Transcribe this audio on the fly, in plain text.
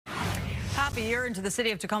half a year into the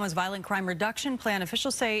city of Tacoma's violent crime reduction plan,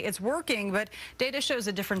 officials say it's working, but data shows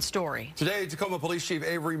a different story. Today, Tacoma Police Chief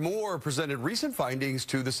Avery presented recent findings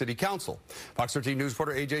to the City Council. Fox 13 News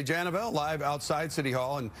reporter AJ Janabel live outside City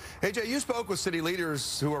Hall. And AJ, you spoke with city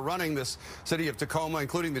leaders who are running this city of Tacoma,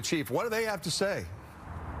 including the chief. What do they have to say?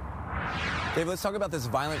 Dave, let's talk about this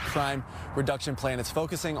violent crime reduction plan. It's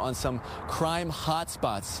focusing on some crime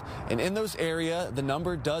hotspots. And in those areas, the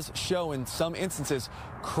number does show in some instances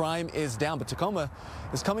crime is down. But Tacoma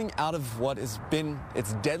is coming out of what has been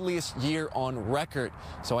its deadliest year on record.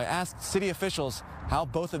 So I asked city officials how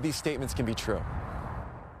both of these statements can be true.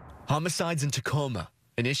 Homicides in Tacoma,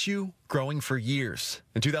 an issue growing for years.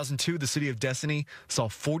 In 2002, the city of Destiny saw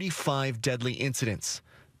 45 deadly incidents.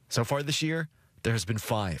 So far this year, there has been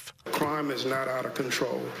 5. Crime is not out of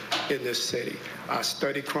control in this city. I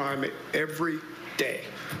study crime every day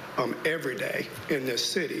in this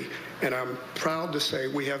city, and I'm proud to say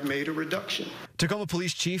we have made a reduction. Tacoma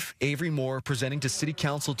Police Chief Avery presenting to City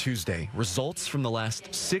Council Tuesday results from the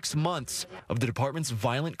last 6 months of the department's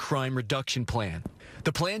violent crime reduction plan.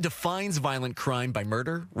 The plan defines violent crime by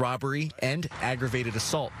murder, robbery, and aggravated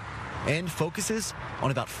assault, and focuses on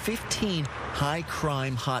about 15 high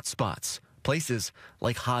crime hotspots. Places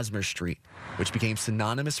like Hosmer Street, which became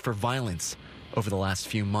synonymous for violence over the last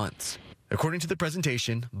few months. According to the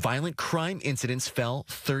presentation, violent crime incidents fell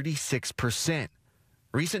 36%.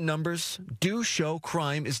 Recent numbers do show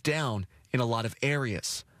crime is down in a lot of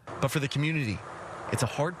areas. But for the community, it's a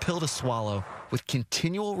hard pill to swallow with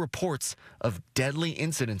continual reports of deadly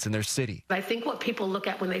incidents in their city. I think what people look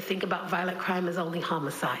at when they think about violent crime is only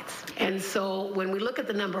homicides. And so when we look at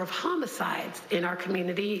the number of homicides in our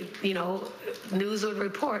community, news would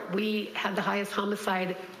report we had the highest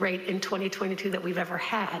homicide rate in 2022 that we've ever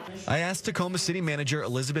had. I asked Tacoma City Manager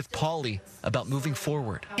Elizabeth Pauley about moving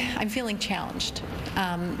forward. I'm feeling challenged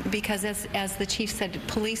because as the chief said,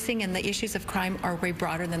 policing and the issues of crime are way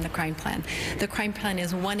broader than the crime plan. The crime plan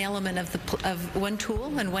is one element of one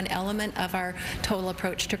tool and one element of our total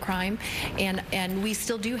approach to crime, and we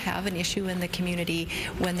still do have an issue in the community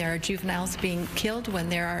when there are juveniles being killed, when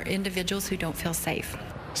there are individuals who don't feel safe.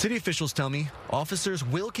 City officials tell me officers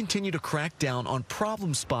will continue to crack down on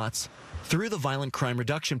problem spots through the violent crime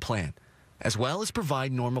reduction plan, as well as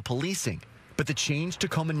provide normal policing. But the change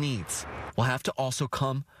Tacoma needs will have to also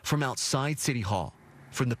come from outside City Hall,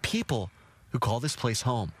 from the people who call this place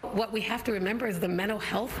home. What we have to remember is the mental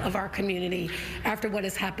health of our community after what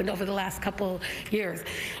has happened over the last couple years.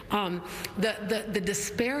 The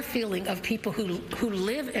despair feeling of people who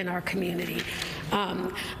live in our community,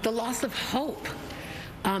 the loss of hope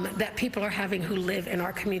that people are having who live in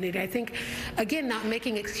our community. I think, again, not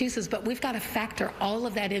making excuses, but we've got to factor all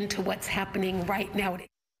of that into what's happening right now.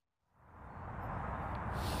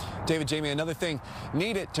 David, Jamie, another thing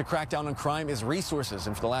needed to crack down on crime is resources.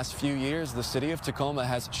 And for the last few years, the city of Tacoma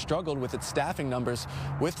has struggled with its staffing numbers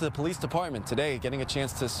with the police department. Today, getting a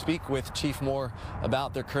chance to speak with Chief Moore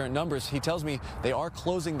about their current numbers, he tells me they are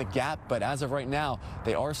closing the gap, but as of right now,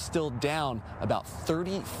 they are still down about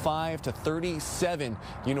 35 to 37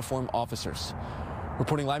 uniformed officers.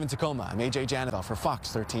 Reporting live in Tacoma, I'm AJ Janabel for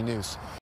Fox 13 News.